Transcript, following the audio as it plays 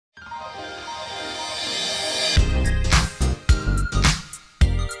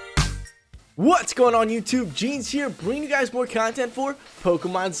What's going on YouTube? Jeans here, bringing you guys more content for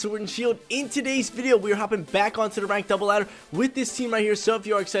Pokemon Sword and Shield. In today's video, we are hopping back onto the ranked double ladder with this team right here. So if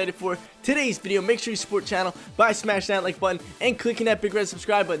you are excited for today's video, make sure you support the channel by smashing that like button and clicking that big red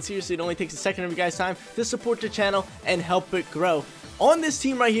subscribe button. Seriously, it only takes a second of your guys' time to support the channel and help it grow. On this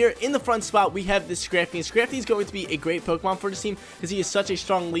team right here, in the front spot, we have this Scrafty. And Scrafty is going to be a great Pokemon for this team because he is such a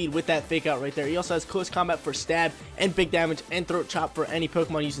strong lead with that fake out right there. He also has close combat for stab and big damage and throat chop for any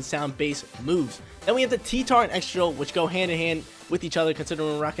Pokemon using sound-based moves. Then we have the T-Tar and Excadrill, which go hand in hand with each other considering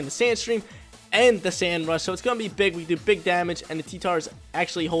we're rocking the Sand Stream and the Sand Rush. So it's going to be big. We do big damage, and the T-Tar is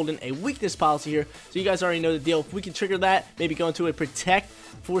actually holding a weakness policy here. So you guys already know the deal. If we can trigger that, maybe go into a Protect,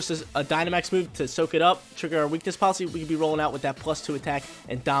 forces a Dynamax move to soak it up, trigger our weakness policy, we could be rolling out with that +2 attack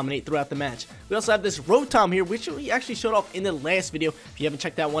and dominate throughout the match. We also have this Rotom here, which we actually showed off in the last video. If you haven't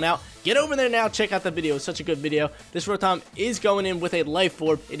checked that one out, get over there now, check out the video. It's such a good video. This Rotom is going in with a Life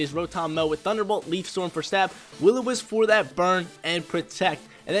Orb. It is Rotom Mo with Thunderbolt, Leaf Storm for stab, Will-O-Wisp for that burn and protect.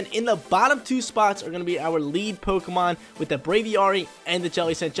 And then in the bottom two spots are going to be our lead Pokemon with the Braviary and the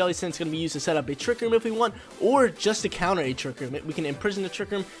Jellicent. Jellicent's going to be used to set up a Trick Room if we want, or just to counter a Trick Room. We can imprison the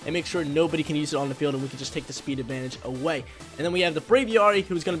Trick Room and make sure nobody can use it on the field, and we can just take the speed advantage away. And then we have the Braviary,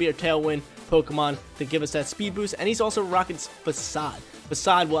 who's going to be our Tailwind Pokemon to give us that speed boost, and he's also rocking Facade.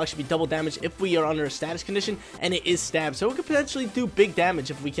 Facade will actually be double damage if we are under a status condition, and it is stab, so we could potentially do big damage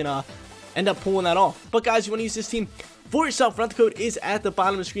if we can end up pulling that off. But guys, you want to use this team for yourself, front code is at the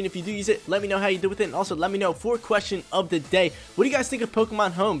bottom of the screen. If you do use it, let me know how you do with it, and also let me know for question of the day, what do you guys think of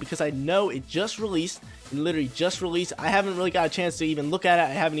Pokemon Home? Because I know it just released, literally just released. I haven't really got a chance to even look at it.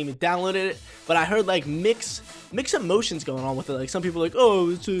 I haven't even downloaded it, but I heard like mixed emotions going on with it. Like some people are like,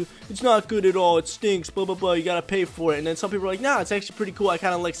 oh, it's not good at all, it stinks, blah blah blah, you gotta pay for it. And then some people are like, nah, it's actually pretty cool. I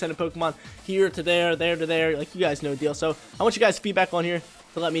kind of like sending Pokemon here to there, there to there. Like, you guys know the deal. So I want you guys' feedback on here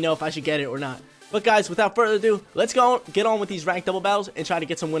to let me know if I should get it or not. But guys, without further ado, let's get on with these ranked double battles and try to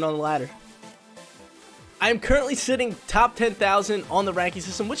get some win on the ladder. I am currently sitting top 10,000 on the ranking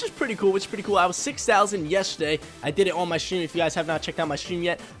system, which is pretty cool, I was 6,000 yesterday. I did it on my stream. If you guys have not checked out my stream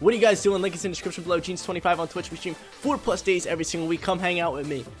yet, what are you guys doing? Link is in the description below. Jeans25 on Twitch. We stream 4+ days every single week. Come hang out with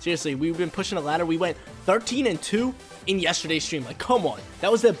me. Seriously, we've been pushing the ladder. We went 13-2 in yesterday's stream. Like, come on. That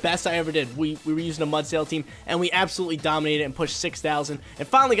was the best I ever did. We were using a Mud Sail team, and we absolutely dominated and pushed 6,000 and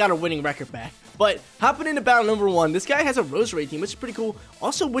finally got our winning record back. But hopping into battle number 1, this guy has a Roserade team, which is pretty cool.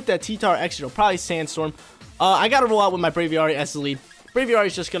 Also with that T-Tar Excadrill, probably Sandstorm. I gotta roll out with my Braviary as the lead. Braviary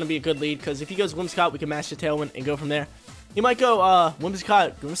is just gonna be a good lead, because if he goes Whimsicott, we can match the Tailwind and go from there. He might go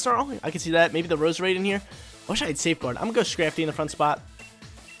Whimsicott, Grimmsnarl. I can see that. Maybe the Roserade in here. I wish I had Safeguard. I'm gonna go Scrafty in the front spot.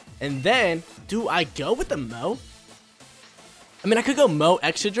 And then, do I go with the Mo? I mean, I could go Mo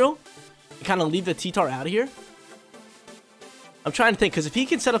Excadrill and kind of leave the T-Tar out of here. I'm trying to think, because if he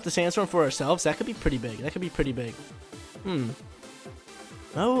can set up the Sandstorm for ourselves, that could be pretty big.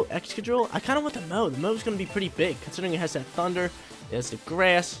 Mo Excadrill? I kind of want the Mo. The Mo's going to be pretty big, considering it has that Thunder, it has the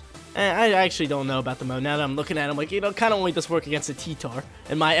Grass. And I actually don't know about the Mo. Now that I'm looking at him, like, you know, kind of only does work against the T-Tar.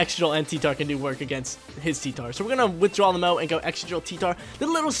 And my Excadrill and T-Tar can do work against his T-Tar. So we're going to withdraw the Mo and go Excadrill, T-Tar, the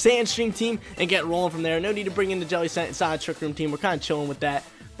little Sandstream team, and get rolling from there. No need to bring in the Jellicent inside Trick Room team. We're kind of chilling with that.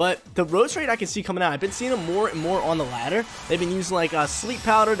 But the Roserade I can see coming out. I've been seeing them more and more on the ladder. They've been using like Sleep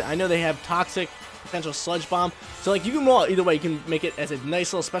Powdered. I know they have Toxic, potential Sludge Bomb. So like you can roll either way. You can make it as a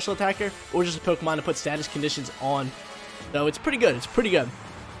nice little special attacker or just a Pokemon to put status conditions on. So it's pretty good.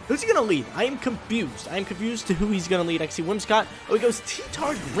 Who's he going to lead? I am confused. To who he's going to lead. I can see Whimsicott. Oh, he goes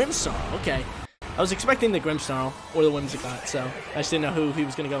T-Tar Grimmsnarl. Okay. I was expecting the Grimmsnarl or the Whimsicott, so I just didn't know who he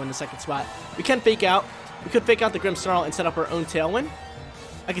was going to go in the second spot. We can fake out. We could fake out the Grimmsnarl and set up our own Tailwind.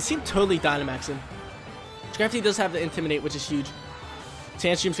 I can see him totally Dynamaxing. Scrafty does have the Intimidate, which is huge.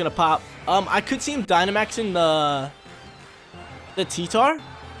 Sandstream's gonna pop. I could see him Dynamaxing the T-Tar.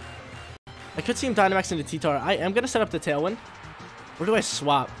 I am gonna set up the Tailwind. Where do I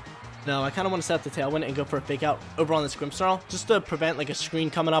swap? No, I kind of want to set up the Tailwind and go for a fake out over on this Grimmsnarl, just to prevent like a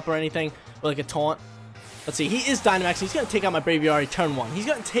screen coming up or anything, or like a taunt. Let's see, he is Dynamaxing. He's gonna take out my Braviary turn 1. He's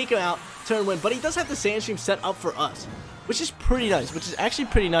gonna take him out turn 1, but he does have the Sandstream set up for us, which is pretty nice.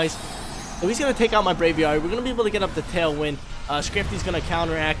 So he's going to take out my Braviary. We're going to be able to get up the Tailwind. Scrafty's going to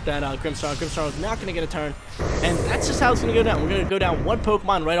counteract that Grimmsnarl. Grimmsnarl is not going to get a turn. And that's just how it's going to go down. We're going to go down one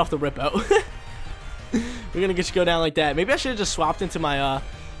Pokemon right off the rip out. We're going to get you go down like that. Maybe I should have just swapped into my,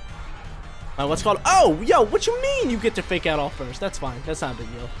 what's called? Oh, yo, what you mean you get to fake out off first? That's fine. That's not a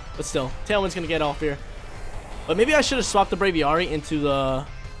big deal. But still, Tailwind's going to get off here. But maybe I should have swapped the Braviary into our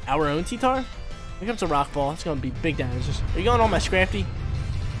own T-Tar. Here comes a Rock Ball. It's going to be big damage. Are you going on my Scrafty?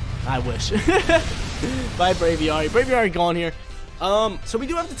 I wish. Bye, Braviary. Braviary gone here. So we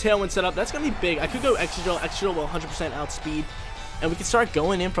do have the Tailwind set up. That's going to be big. I could go Excadrill. Excadrill will 100% outspeed. And we can start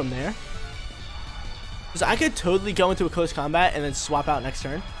going in from there. Because I could totally go into a close combat and then swap out next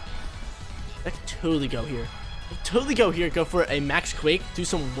turn. I could totally go here. I could totally go here, go for a Max Quake, do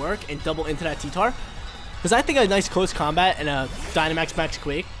some work, and double into that T-Tar. Because I think a nice close combat and a Dynamax Max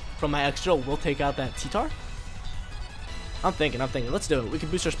Quake from my Excadrill will take out that T-Tar. I'm thinking. Let's do it. We can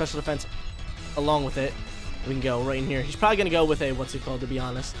boost our special defense along with it. We can go right in here. He's probably going to go with a, what's it called, to be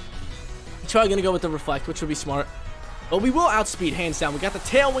honest. He's probably going to go with the Reflect, which would be smart. But we will outspeed, hands down. We got the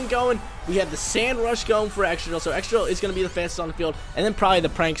Tailwind going. We have the Sand Rush going for Excadrill. So Excadrill is going to be the fastest on the field. And then probably the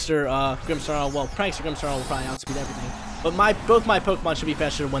Prankster, Grimmsnarl. Well, Prankster, Grimmsnarl will probably outspeed everything. But both my Pokemon should be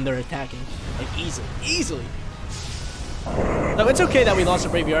faster when they're attacking. Like, easily. So it's okay that we lost a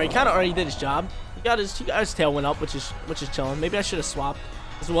Braviary. He kind of already did his job. He got his Tailwind up, which is chilling. Maybe I should have swapped.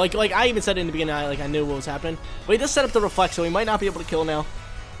 So like I even said in the beginning, I knew what was happening. But he does set up the Reflect, so he might not be able to kill now.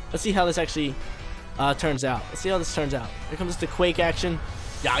 Let's see how this actually turns out. Here comes the Quake action.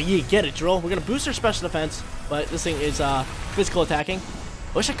 Yeah, get it, Drill. We're going to boost our special defense, but this thing is physical attacking.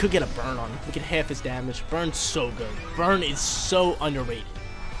 I wish I could get a Burn on him. We get half his damage. Burn's so good. Burn is so underrated.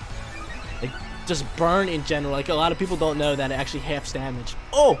 Like, just Burn in general. Like, a lot of people don't know that it actually halves damage.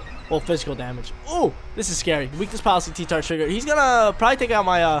 Oh! Well, physical damage. Oh! This is scary. Weakness policy, T-Tar trigger. He's going to probably take out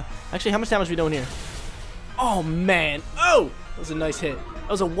my, actually, how much damage are we doing here? Oh, man. Oh! That was a nice hit. That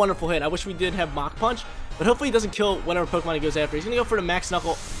was a wonderful hit. I wish we did have Mach Punch, but hopefully he doesn't kill whatever Pokemon he goes after. He's going to go for the Max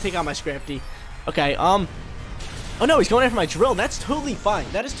Knuckle, take out my Scrafty. Okay, oh no, he's going after my Drill. That's totally fine.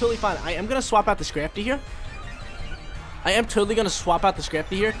 That is totally fine. I am going to swap out the Scrafty here.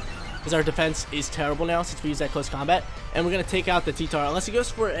 Because our defense is terrible now since we use that close combat. And we're going to take out the T-Tar. Unless he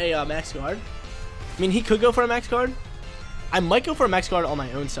goes for a Max Guard. I mean, he could go for a Max Guard. I might go for a Max Guard on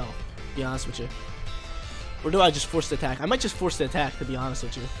my own self, to be honest with you. Or do I just force the attack? I might just force the attack, to be honest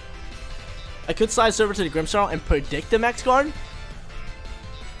with you. I could slide over to the Grimmsnarl and predict the Max Guard.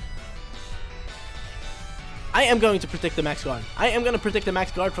 I am going to predict the Max Guard. I am going to predict the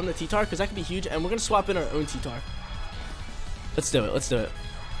Max Guard from the T-Tar because that could be huge. And we're going to swap in our own T-Tar. Let's do it. Let's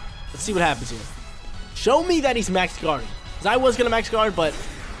see what happens here. Show me that he's Max Guard. Because I was going to Max Guard, but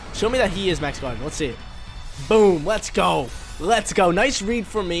show me that he is Max Guard. Let's see it. Boom. Let's go. Nice read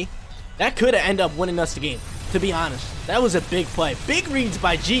from me. That could have ended up winning us the game, to be honest. That was a big play. Big reads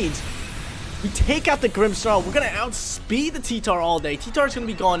by Jeans. We take out the Grimmsnarl. We're going to outspeed the T-Tar all day. T-Tar's going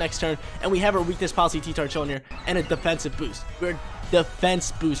to be gone next turn, and we have our weakness policy T-Tar chilling here, and a defensive boost. We're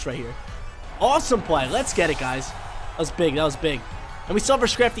defense boost right here. Awesome play. Let's get it, guys. That was big. And we still have our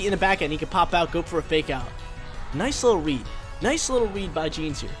Scrafty in the back end. He can pop out, go for a fake out. Nice little read. By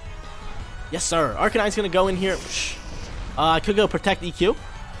Jeans here. Yes, sir. Arcanine's going to go in here. I could go protect EQ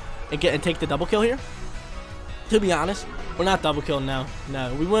and take the double kill here. To be honest, we're not double killing now.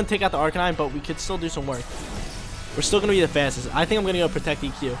 No, we wouldn't take out the Arcanine, but we could still do some work. We're still going to be the fastest. I think I'm going to go protect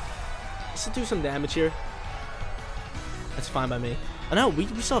EQ. Let's do some damage here. That's fine by me. Oh no, we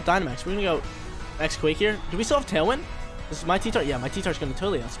still have Dynamax. We're going to go Max Quake here. Do we still have Tailwind? This is my T-Tar. Yeah, my T-Tar's going to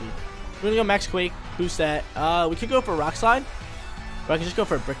totally outspeed. We're going to go Max Quake, boost that. We could go for a Rock Slide, or I can just go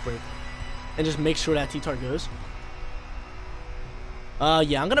for a Brick Break and just make sure that T-Tar goes.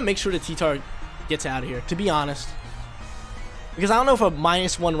 Yeah, I'm going to make sure the T-Tar gets out of here, to be honest. Because I don't know if a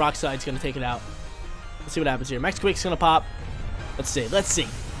 -1 Rock Slide is going to take it out. Let's see what happens here. Max Quake's going to pop. Let's see.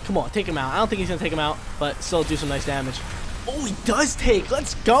 Come on, take him out. I don't think he's going to take him out, but still do some nice damage. Oh, he does take.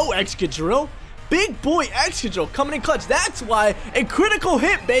 Let's go, Excadrill. Big boy Excadrill coming in clutch. That's why. A critical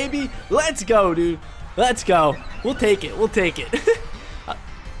hit, baby. Let's go, dude. Let's go. We'll take it.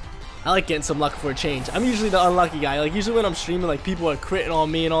 I like getting some luck for a change. I'm usually the unlucky guy. Like, usually when I'm streaming, like, people are critting on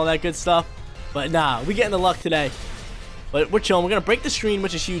me and all that good stuff. But nah, we getting the luck today. But we're chilling. We're going to break the screen,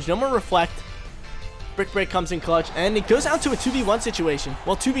 which is huge. No more Reflect. Brick Break comes in clutch. And it goes out to a 2v1 situation.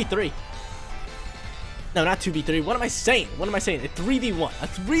 Well, 2v3. No, not 2v3. What am I saying? A 3v1. A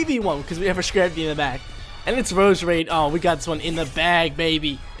 3v1 because we have a Scrafty in the back. And it's Rose Raid. Oh, we got this one in the bag,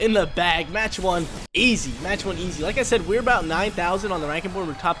 baby. In the bag. Match one easy. Like I said, we're about 9,000 on the ranking board.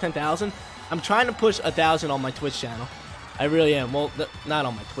 We're top 10,000. I'm trying to push 1,000 on my Twitch channel. I really am. Well, not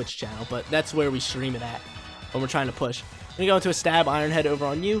on my Twitch channel, but that's where we stream it at when we're trying to push. I'm going to go into a Stab Iron Head over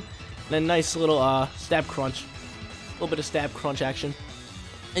on you. And a nice little Stab Crunch. A little bit of Stab Crunch action.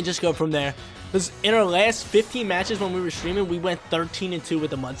 And just go from there. Because in our last 15 matches when we were streaming, we went 13-2 with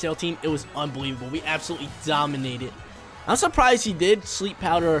the Mudsail team. It was unbelievable. We absolutely dominated. I'm surprised he did Sleep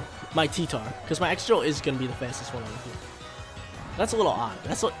Powder my T-Tar. Because my Excadrill is going to be the fastest one on the field. That's a little odd.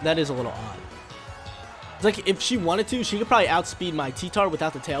 That is a little odd. It's like, if she wanted to, she could probably outspeed my T-Tar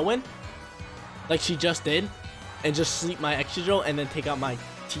without the Tailwind. Like she just did. and just sleep my Excadrill and then take out my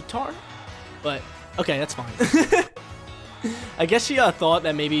T-Tar. But, okay, that's fine. I guess she thought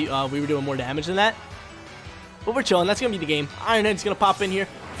that maybe we were doing more damage than that. But we're chilling. That's going to be the game. Iron Head's going to pop in here.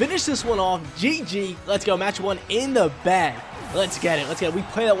 Finish this one off. GG. Let's go. Match 1 in the bag. Let's get it. Let's get it. We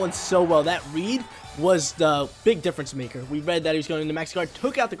played that one so well. That read was the big difference maker. We read that he was going into max guard,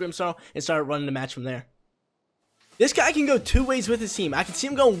 took out the Grimmsnarl, and started running the match from there. This guy can go 2 ways with his team. I can see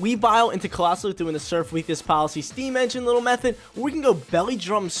him going Weavile into Colossal doing the Surf Weakness Policy Steam Engine little method, or we can go Belly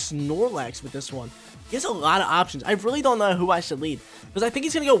Drum Snorlax with this one. He has a lot of options. I really don't know who I should lead, because I think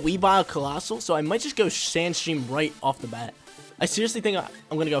he's going to go Weavile Colossal, so I might just go Sandstream right off the bat. I seriously think I'm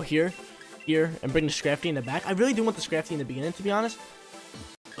going to go here, and bring the Scrafty in the back. I really do want the Scrafty in the beginning, to be honest.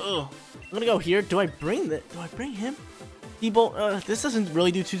 Ugh. I'm going to go here. Do I bring him? D-Bolt, this doesn't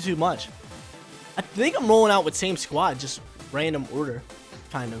really do too much. I think I'm rolling out with same squad, just random order,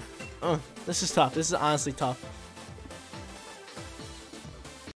 kind of. This is tough. This is honestly tough.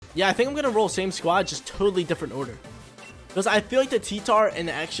 Yeah, I think I'm going to roll same squad, just totally different order. Because I feel like the T-Tar and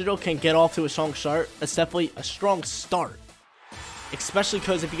the Excadrill can get off to a strong start. It's definitely a strong start. Especially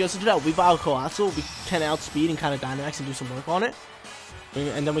because if he goes into that Weavile Colossal, we can outspeed and kind of Dynamax and do some work on it.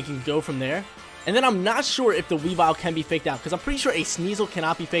 And then we can go from there. And then I'm not sure if the Weavile can be faked out, because I'm pretty sure a Sneasel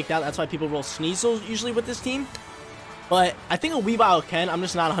cannot be faked out. That's why people roll Sneasel usually with this team. But I think a Weavile can. I'm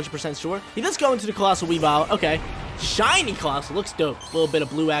just not 100% sure. He does go into the Colossal Weavile. Okay. Shiny Colossal. Looks dope. A little bit of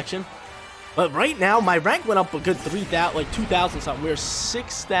blue action. But right now, my rank went up a good 3,000, like 2,000 something. We're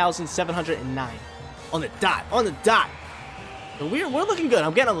 6,709 on the dot. On the dot. We're looking good.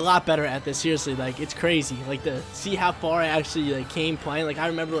 I'm getting a lot better at this. Seriously, like it's crazy. Like to see how far I actually like came playing. Like I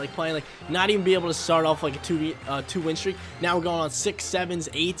remember like playing like not even be able to start off like a two win streak. Now we're going on 6, 7s,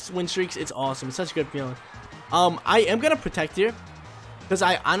 8s win streaks. It's awesome. It's such a good feeling. I am gonna protect here because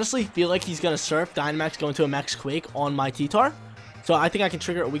I honestly feel like he's gonna Surf Dynamax, go into a Max Quake on my T-Tar. So I think I can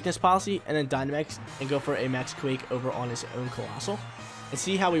trigger a weakness policy and then Dynamax and go for a Max Quake over on his own Colossal. And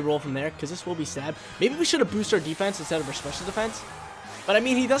see how we roll from there, because this will be stab. Maybe we should have boosted our defense instead of our special defense. But I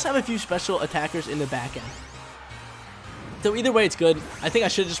mean, he does have a few special attackers in the back end. So either way, it's good. I think I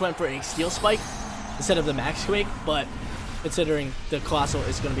should have just went for a Steel Spike instead of the Max Quake, but considering the Colossal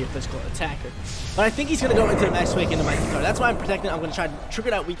is going to be a physical attacker. But I think he's going to go into the Max Quake into my T-Tar. That's why I'm protecting. I'm going to try to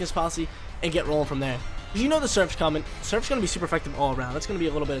trigger that weakness policy and get rolling from there. Because you know the Surf's coming. Surf's going to be super effective all around. That's going to be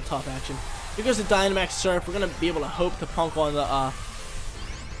a little bit of tough action. Here goes the Dynamax Surf. We're going to be able to hope to punk on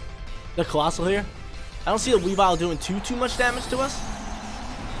the Colossal here. I don't see the Weavile doing too much damage to us.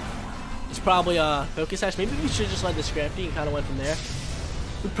 It's probably Focus Sash. Maybe we should just let the Scrafty and kind of went from there.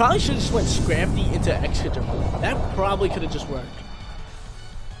 We probably should have just went Scrafty into Excadrill. That probably could have just worked.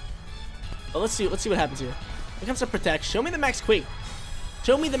 But let's see what happens here. Here comes the Protect. Show me the Max Quake.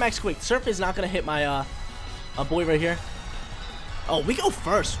 Show me the Max Quake. Surf is not gonna hit my boy right here. Oh, we go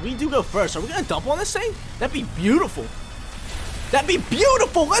first. We do go first. Are we gonna dump on this thing? That'd be beautiful. That'd be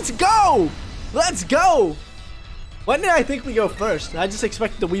beautiful. Let's go. Let's go. Why didn't I think we go first? I just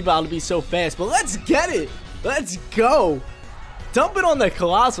expected the Weavile to be so fast, but let's get it. Let's go. Dump it on the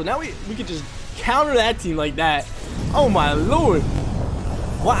Colossal. Now we could just counter that team like that. Oh my lord.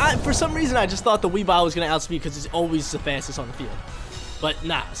 Well, for some reason, I just thought the Weavile was going to outspeed because it's always the fastest on the field. But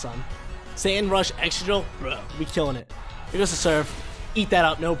nah, son. Sand Rush, Excadrill, bro, we killing it. Here goes the Surf. Eat that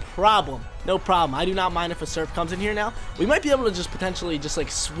up, no problem. No problem. I do not mind if a Surf comes in here now. We might be able to just potentially just like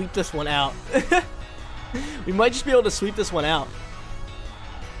sweep this one out. We might just be able to sweep this one out.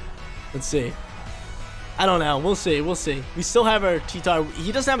 Let's see. I don't know. We'll see. We'll see. We still have our T-Tar.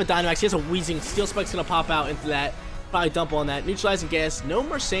 He doesn't have a Dynamax. He has a Weezing. Steel Spike's going to pop out into that. Probably dump on that. Neutralizing Gas. No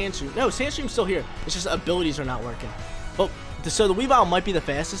more Sandstream. No, Sandstream's still here. It's just abilities are not working. But so the Weavile might be the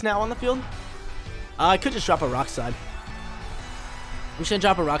fastest now on the field. I could just drop a Rock Slide. We should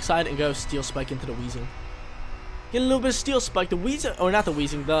drop a Rock Slide and go Steel Spike into the Weezing. Get a little bit of Steel Spike. The Weezing, or not the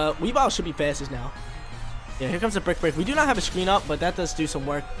Weezing, the Weavile should be fastest now. Yeah, here comes the Brick Break. We do not have a screen up, but that does do some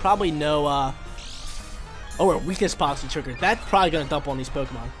work. Probably no, oh, a Weakness Policy trigger. That's probably going to dump on these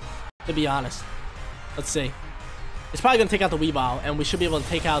Pokemon, to be honest. Let's see. It's probably going to take out the Weavile, and we should be able to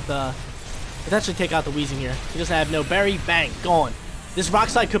take out the, potentially take out the Weezing here. He doesn't have no Berry. Bang, gone. This Rock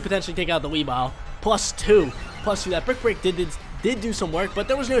Slide could potentially take out the Weavile. +2. +2. That Brick Break did do some work, but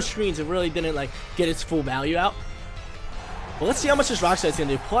there was no screens. It really didn't, like, get its full value out. Well, let's see how much this Rock Slide's going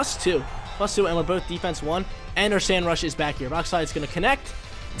to do. +2. +2, and we're both defense 1, and our Sand Rush is back here. Rock Slide's going to connect.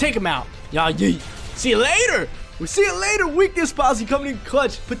 Take him out. Yeah, yeet. See you later. We'll see you later. Weakness Policy coming in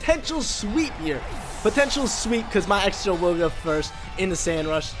clutch. Potential sweep here. Potential sweep because my Excadrill will go first in the Sand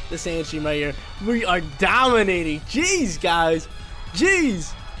Rush. The Sand Stream right here. We are dominating. Jeez, guys.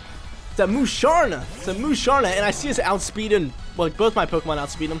 Jeez. It's a Musharna. It's a Musharna, and I see us outspeeding. Well, both my Pokemon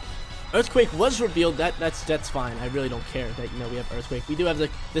outspeed him. Earthquake was revealed. That's fine. I really don't care that we have Earthquake. We do have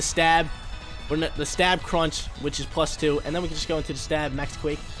the stab, or the stab crunch, which is +2, and then we can just go into the stab max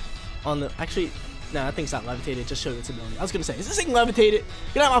quake on the. Actually, no, that thing's not levitated. It just showed its ability. I was gonna say, is this thing levitated?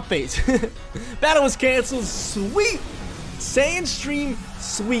 Get out of my face. Battle was canceled. Sweet. Sand Stream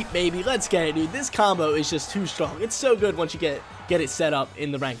sweep, baby. Let's get it, dude. This combo is just too strong. It's so good once you get it set up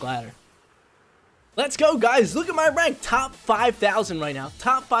in the rank ladder. Let's go, guys. Look at my rank. Top 5,000 right now.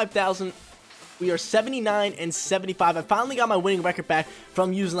 Top 5,000. We are 79 and 75. I finally got my winning record back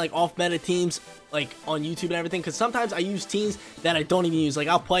from using like off-meta teams like on YouTube and everything. Because sometimes I use teams that I don't even use. Like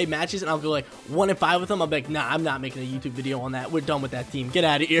I'll play matches and I'll go like 1 and 5 with them. I'll be like, nah, I'm not making a YouTube video on that. We're done with that team. Get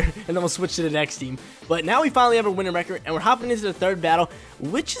out of here. And then we'll switch to the next team. But now we finally have a winning record and we're hopping into the third battle,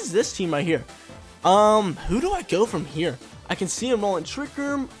 which is this team right here. Who do I go from here? I can see him rolling Trick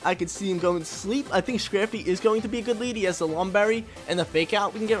Room. I can see him going to sleep. I think Scrafty is going to be a good lead. He has the Lum Berry and the Fake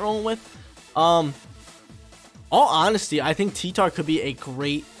Out we can get rolling with. All honesty, I think T-Tar could be a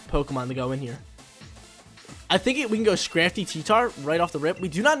great Pokemon to go in here. I think we can go Scrafty T-Tar right off the rip. We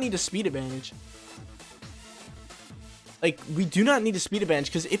do not need a speed advantage. Like, we do not need a speed advantage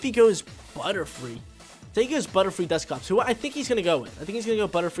because if he goes Butterfree, say he goes Butterfree Dusclops, who I think he's going to go with. I think he's going to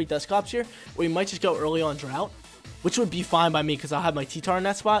go Butterfree Dusclops here, or he might just go early on Drought, which would be fine by me because I'll have my T-Tar in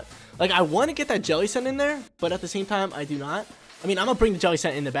that spot. Like, I want to get that Jellicent in there, but at the same time, I do not. I mean, I'm going to bring the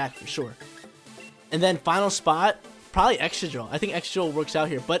Jellicent in the back for sure. And then final spot, probably Excadrill. I think Excadrill works out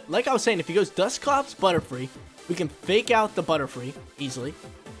here. But like I was saying, if he goes Dusclops, Butterfree, we can fake out the Butterfree easily.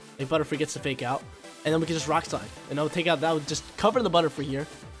 If Butterfree gets to fake out. And then we can just Rock Slide. And that'll take out, that would just cover the Butterfree here.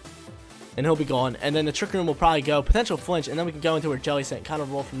 And he'll be gone. And then the Trick Room will probably go. Potential flinch. And then we can go into our Jellicent, kind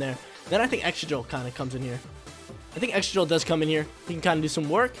of roll from there. Then I think Excadrill kind of comes in here. I think Excadrill does come in here. He can kind of do some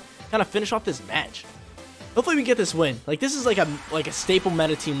work. Kind of finish off this match. Hopefully we get this win. Like this is like a staple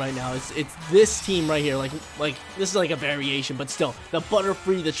meta team right now. It's this team right here. Like this is like a variation, but still the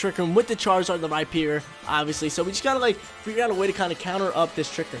Butterfree, the Trick Room with the Charizard, the Rhyperior, obviously. So we just gotta like figure out a way to kind of counter up this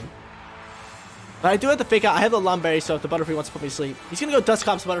Trick Room. But I do have to fake out. I have the Lum Berry, so if the Butterfree wants to put me to sleep, he's gonna go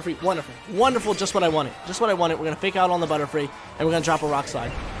Dusclops Butterfree. Wonderful, wonderful. Just what I wanted. Just what I wanted. We're gonna fake out on the Butterfree, and we're gonna drop a Rock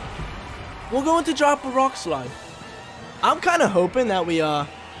Slide. We're going to drop a Rock Slide. I'm kind of hoping that we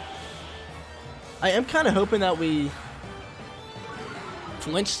I am kind of hoping that we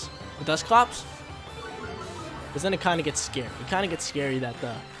flinch the Dusclops, because then it kind of gets scary. It kind of gets scary that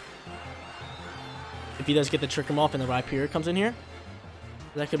if he does get the Trick Room off and the Rhyperior comes in here,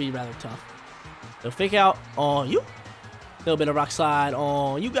 that could be rather tough. So fake out on you. A little bit of Rock Slide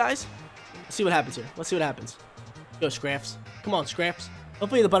on you guys. Let's see what happens here. Let's see what happens. Go Scrafts. Come on, Scrafts.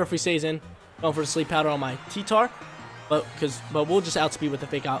 Hopefully the Butterfree stays in. Going for the Sleep Powder on my T-Tar, but we'll just outspeed with the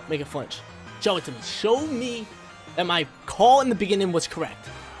fake out, make it flinch. Show it to me. Show me that my call in the beginning was correct.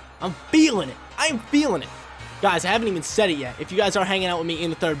 I'm feeling it. I am feeling it. Guys, I haven't even said it yet. If you guys are hanging out with me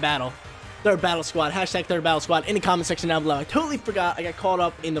in the third battle squad, hashtag third battle squad in the comment section down below. I totally forgot. I got caught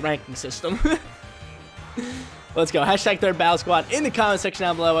up in the ranking system. Let's go. Hashtag third battle squad in the comment section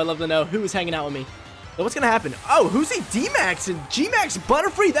down below. I'd love to know who is hanging out with me. So what's going to happen? Oh, who's he? D-Max and G-Max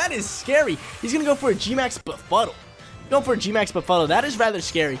Butterfree? That is scary. He's going to go for a G-Max Befuddle. Going for a G-Max Befuddle. That is rather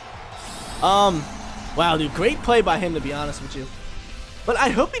scary. Wow, dude, great play by him, to be honest with you. But I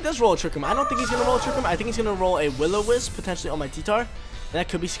hope he does roll a Trick Room. I don't think he's going to roll a Trick Room. I think he's going to roll a Will-O-Wisp, potentially on my T-Tar. That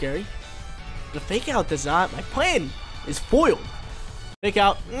could be scary. The fake out does not. My plan is foiled. Fake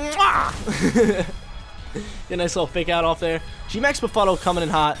out. Get a nice little fake out off there. G-Max Befuddle coming in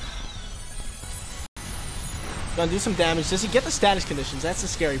hot. Gonna do some damage. Does he get the status conditions? That's the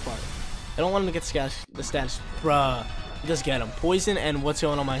scary part. I don't want him to get the status. Bruh. He does get him. Poison and what's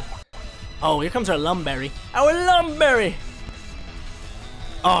going on my... Oh, here comes our Lum Berry. Our Lum Berry!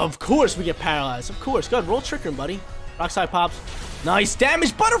 Oh, of course we get paralyzed. Of course. Go ahead, roll Trick Room, buddy. Rock Slide pops. Nice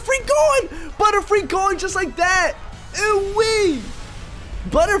damage. Butterfree gone! Butterfree gone just like that! Ooh-wee!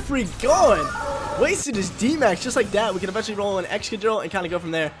 Butterfree gone! Wasted his D-Max just like that. We can eventually roll an Excadrill and kind of go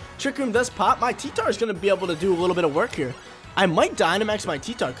from there. Trick Room does pop. My T-Tar is going to be able to do a little bit of work here. I might Dynamax my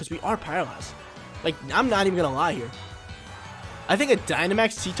T-Tar because we are paralyzed. Like, I'm not even going to lie here. I think a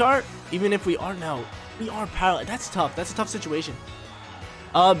Dynamax T-Tar, even if we are now, we are paralyzed. That's tough. That's a tough situation.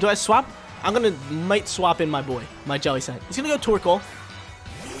 Do I swap? Might swap in my boy, my Jellicent. He's gonna go Torkoal.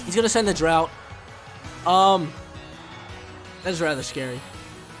 He's gonna send a Drought. That's rather scary.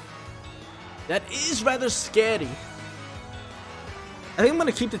 That is rather scary. I think I'm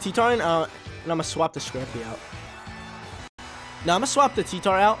gonna keep the T-Tar in, and I'm gonna swap the Scrafty out. No, I'm gonna swap the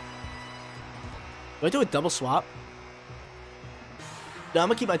T-Tar out. Do I do a double swap? No, I'm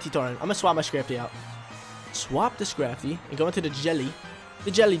gonna keep my T-Tar in. I'm gonna swap my Scrafty out. Swap the Scrafty and go into the Jelly.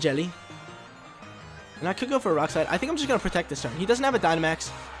 The Jelly. And I could go for a Rock Slide. I think I'm just gonna protect this turn. He doesn't have a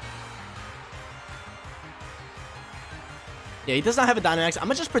Dynamax. Yeah, he does not have a Dynamax. I'm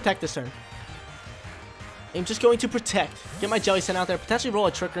gonna just protect this turn. I'm just going to protect. Get my Jellicent out there. Potentially roll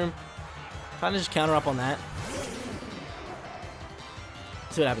a Trick Room. Trying to just counter up on that.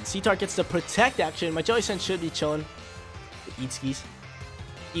 See what happens. C-Tar gets the protect action. My Jellicent should be chilling. Eat skis.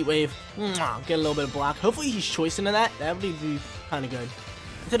 Heat Wave. Get a little bit of block. Hopefully he's choice into that. That would be kind of good.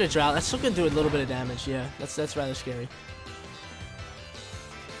 Into the Drought. That's still going to do a little bit of damage. Yeah, that's rather scary.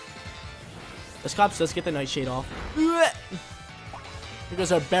 This Cops does get the Nightshade off. Here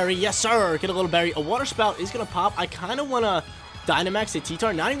goes our Berry. Yes, sir. Get a little Berry. A Water Spout is going to pop. I kind of want to Dynamax the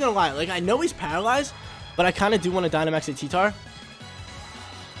T-Tar. Not even going to lie. Like, I know he's paralyzed, but I kind of do want to Dynamax the T-Tar.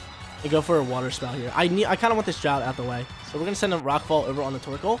 And go for a Water Spout here. I kind of want this Drought out the way. So we're going to send a Rockfall over on the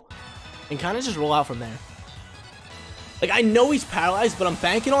Torkoal. And kind of just roll out from there. Like, I know he's paralyzed, but I'm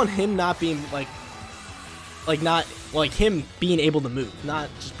banking on him not being, like him being able to move. Not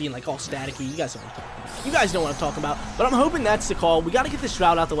just being, like, all staticky. You guys know what I'm talking about. You guys know what I'm talking about. But I'm hoping that's the call. We got to get this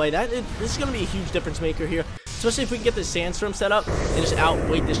Drought out the way. This is going to be a huge difference maker here. Especially if we can get this Sandstorm set up and just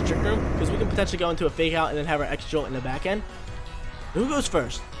outweight this Trick Room. Because we can potentially go into a Fake Out and then have our Excadrill in the back end. Who goes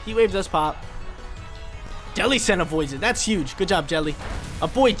first? Heat Wave does pop. Jellicent avoids it. That's huge. Good job, Jelly. A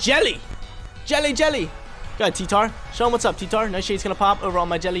boy, Jelly. Jelly. Go ahead, T-Tar. Show him what's up, T-Tar. Nightshade's going to pop over on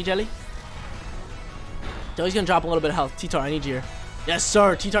my Jelly. Jelly's going to drop a little bit of health. T-Tar, I need you here. Yes,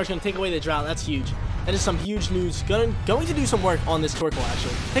 sir. T-Tar's going to take away the Drought. That's huge. That is some huge news. Going to do some work on this Torkoal,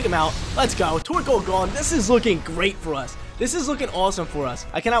 actually. Take him out. Let's go. Torkoal gone. This is looking great for us. This is looking awesome for us.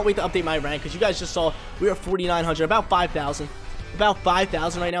 I cannot wait to update my rank because you guys just saw we are 4,900, about 5,000. About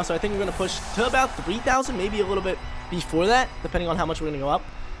 5,000 right now, so I think we're going to push to about 3,000, maybe a little bit before that, depending on how much we're going to go up.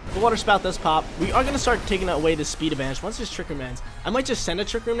 The Water Spout does pop. We are going to start taking away the speed advantage once this Trick Room ends. I might just send a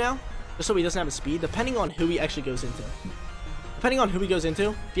Trick Room now, just so he doesn't have a speed, depending on who he actually goes into.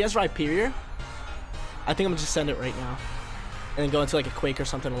 If he has Rhyperior, I think I'm going to just send it right now. And then go into like a Quake or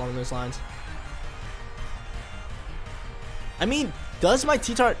something along those lines. I mean, does my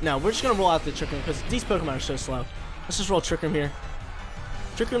T-Tar... No, we're just going to roll out the Trick Room because these Pokemon are so slow. Let's just roll Trick Room here.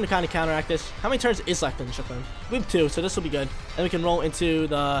 Trick Room to kind of counteract this. How many turns is left in the Trick Room? We have 2, so this will be good. Then we can roll into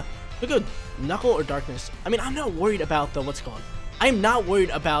the... We go Knuckle or Darkness. I mean, I'm not worried about the... What's it called? I'm not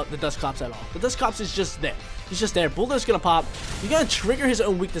worried about the Dusclops at all. The Dusclops is just there. He's just there. Bulldoze's going to pop. He's going to trigger his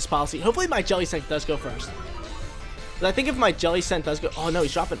own weakness policy. Hopefully my Jellicent does go first. But I think if my Jellicent does go... Oh, no,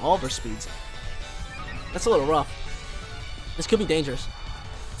 he's dropping all of our speeds. That's a little rough. This could be dangerous.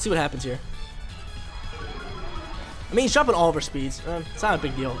 Let's see what happens here. I mean, he's dropping all of our speeds. It's not a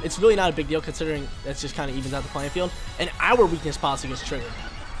big deal. It's really not a big deal considering that's just kind of evens out the playing field. And our weakness policy gets triggered.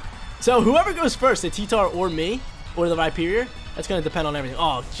 So whoever goes first, the T-Tar or me, or the Rhyperior, that's going to depend on everything.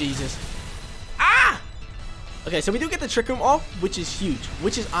 Oh, Jesus. Ah! Okay, so we do get the Trick Room off, which is huge.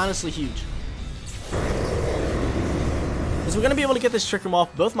 Which is honestly huge. Because we're going to be able to get this Trick Room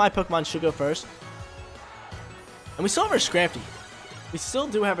off. Both my Pokemon should go first. And we still have our Scrafty. We still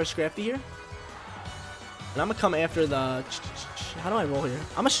do have our Scrafty here. And I'm going to come after the... How do I roll here?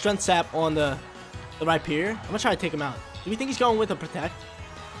 I'm going to Strength Sap on the Rhyperior. I'm going to try to take him out. Do we think he's going with a Protect?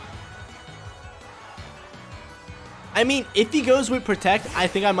 I mean, if he goes with Protect, I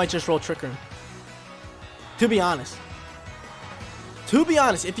think I might just roll Trick Room. To be honest.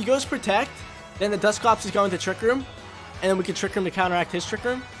 If he goes Protect, then the Dusclops is going to Trick Room. And then we can Trick Room to counteract his Trick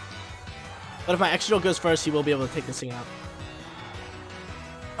Room. But if my Excadrill goes first, he will be able to take this thing out.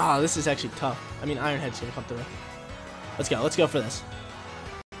 Oh, this is actually tough. I mean, Iron Head's going to come through. Let's go. Let's go for this.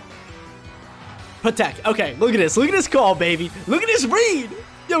 Protect. Okay, look at this. Look at this call, baby. Look at this read.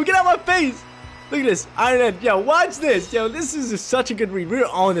 Yo, get out of my face. Look at this. Iron Head. Yo, watch this. Yo, this is such a good read. We're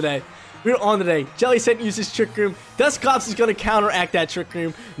on today. Jellicent uses Trick Room. Dusclops is going to counteract that Trick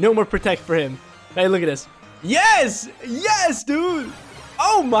Room. No more Protect for him. Hey, look at this. Yes! Yes, dude!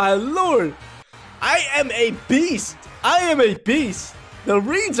 Oh, my Lord. I am a beast. The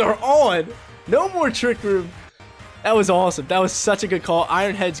reads are on. No more Trick Room. That was awesome. That was such a good call.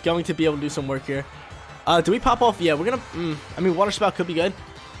 Iron Head's going to be able to do some work here. Do we pop off? Yeah, we're going to... I mean, Water Spout could be good.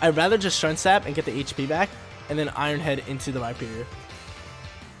 I'd rather just Strength Sap and get the HP back. And then Iron Head into the Rhyperior.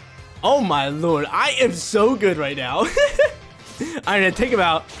 Oh, my Lord. I am so good right now. Iron Head, take him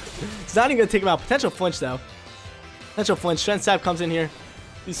out. It's not even going to take him out. Potential flinch, though. Strength Sap comes in here.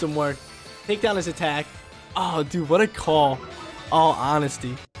 Do some work. Take down his attack. Oh, dude, what a call. All honesty.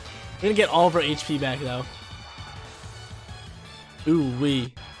 We're going to get all of our HP back, though.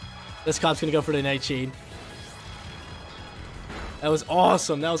 Ooh-wee. This cop's going to go for the Nightshade. That was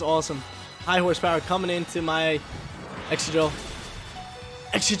awesome. That was awesome. High horsepower coming into my Excadrill.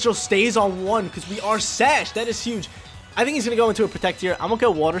 Excadrill stays on 1 because we are Sash. That is huge. I think he's going to go into a Protect here. I'm going to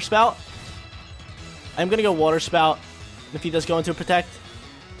go Water Spout. I'm going to go Water Spout. If he does go into a Protect,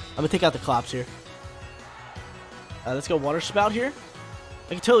 I'm going to take out the Clops here. Let's go Water Spout here. I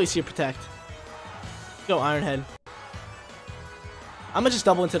can totally see a Protect. Let's go Iron Head. I'm going to just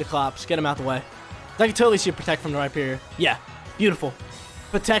double into the Clops. Get him out the way. I can totally see a Protect from the Rhyperior. Yeah. Beautiful.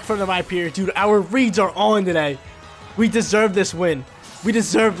 Protect from the Rhyperior. Dude, our reads are on today. We deserve this win. We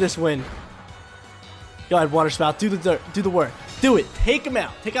deserve this win. Go ahead, Water Spout. Do the work. Do it. Take him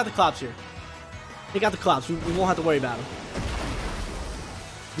out. Take out the Clops here. Take out the Clops. We won't have to worry about him.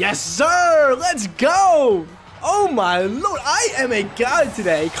 Yes, sir. Let's go. Oh, my Lord. I am a god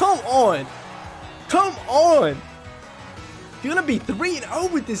today. Come on. Come on. You're going to be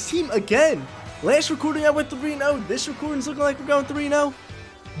 3-0 with this team again. Last recording I went 3-0. This recording's looking like we're going 3-0.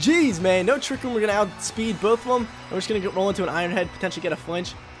 Jeez, man. No Trick Room. We're going to outspeed both of them. We're just going to roll into an Iron Head, potentially get a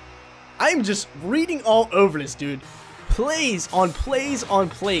flinch. I'm just reading all over this, dude. Plays on plays on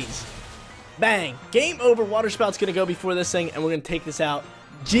plays. Bang. Game over. Water Spout's going to go before this thing, and we're going to take this out.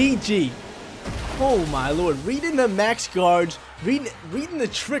 GG. Oh, my Lord. Reading the max guards. Reading the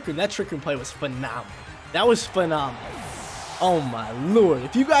Trick Room. That Trick Room play was phenomenal. That was phenomenal. Oh my Lord.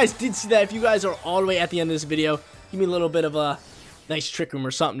 If you guys did see that, if you guys are all the way at the end of this video, give me a little bit of a nice Trick Room or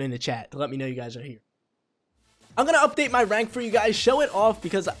something in the chat to let me know you guys are here. I'm going to update my rank for you guys, show it off,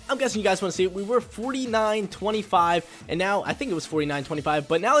 because I'm guessing you guys want to see it. We were 49-25, and now I think it was 49-25,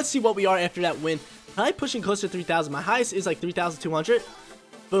 but now let's see what we are after that win. Probably pushing closer to 3,000. My highest is like 3,200.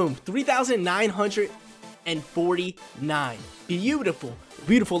 Boom. 3,949. Beautiful.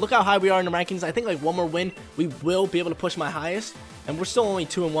 Beautiful. Look how high we are in the rankings. I think like one more win, we will be able to push my highest. And we're still only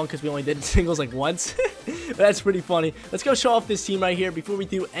 2-1 because we only did singles like once. That's pretty funny. Let's go show off this team right here before we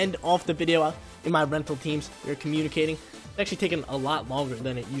do end off the video in my rental teams. We're communicating. It's actually taking a lot longer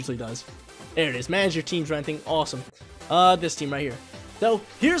than it usually does. There it is. Manage your team's renting. Awesome. This team right here. So,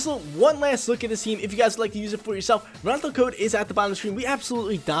 here's one last look at this team. If you guys would like to use it for yourself, rental code is at the bottom of the screen. We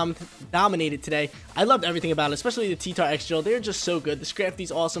absolutely dominated today. I loved everything about it, especially the T-Tar Excadrill. They're just so good. The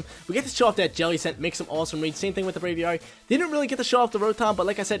Scrafty's awesome. We get to show off that Jellicent, make some awesome reads. Same thing with the Braviary. Didn't really get to show off the Rotom, but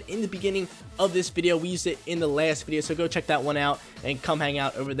like I said in the beginning of this video, we used it in the last video, so go check that one out and come hang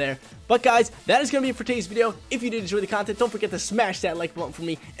out over there. But guys, that is going to be it for today's video. If you did enjoy the content, don't forget to smash that like button for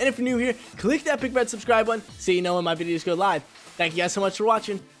me. And if you're new here, click that big red subscribe button so you know when my videos go live. Thank you guys so much for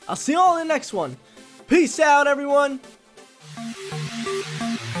watching. I'll see you all in the next one. Peace out, everyone.